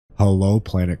Hello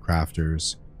Planet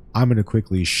Crafters, I'm going to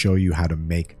quickly show you how to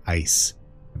make ice.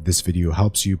 If this video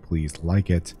helps you, please like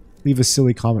it, leave a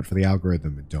silly comment for the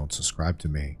algorithm, and don't subscribe to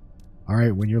me.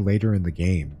 Alright, when you're later in the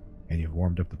game and you've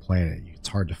warmed up the planet, it's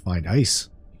hard to find ice.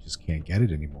 You just can't get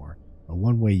it anymore. But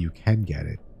one way you can get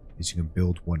it is you can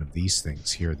build one of these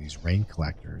things here, these rain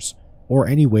collectors, or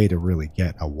any way to really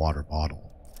get a water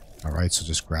bottle. Alright, so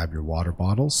just grab your water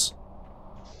bottles.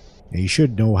 Now, you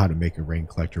should know how to make a rain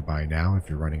collector by now if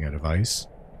you're running out of ice.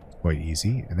 It's quite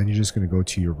easy. And then you're just going to go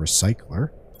to your recycler.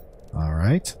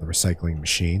 Alright, the recycling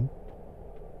machine.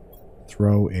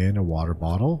 Throw in a water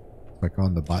bottle. Click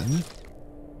on the button.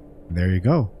 And there you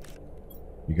go.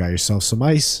 You got yourself some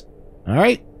ice.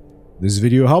 Alright, if this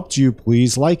video helped you,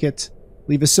 please like it.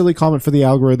 Leave a silly comment for the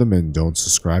algorithm and don't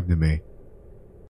subscribe to me.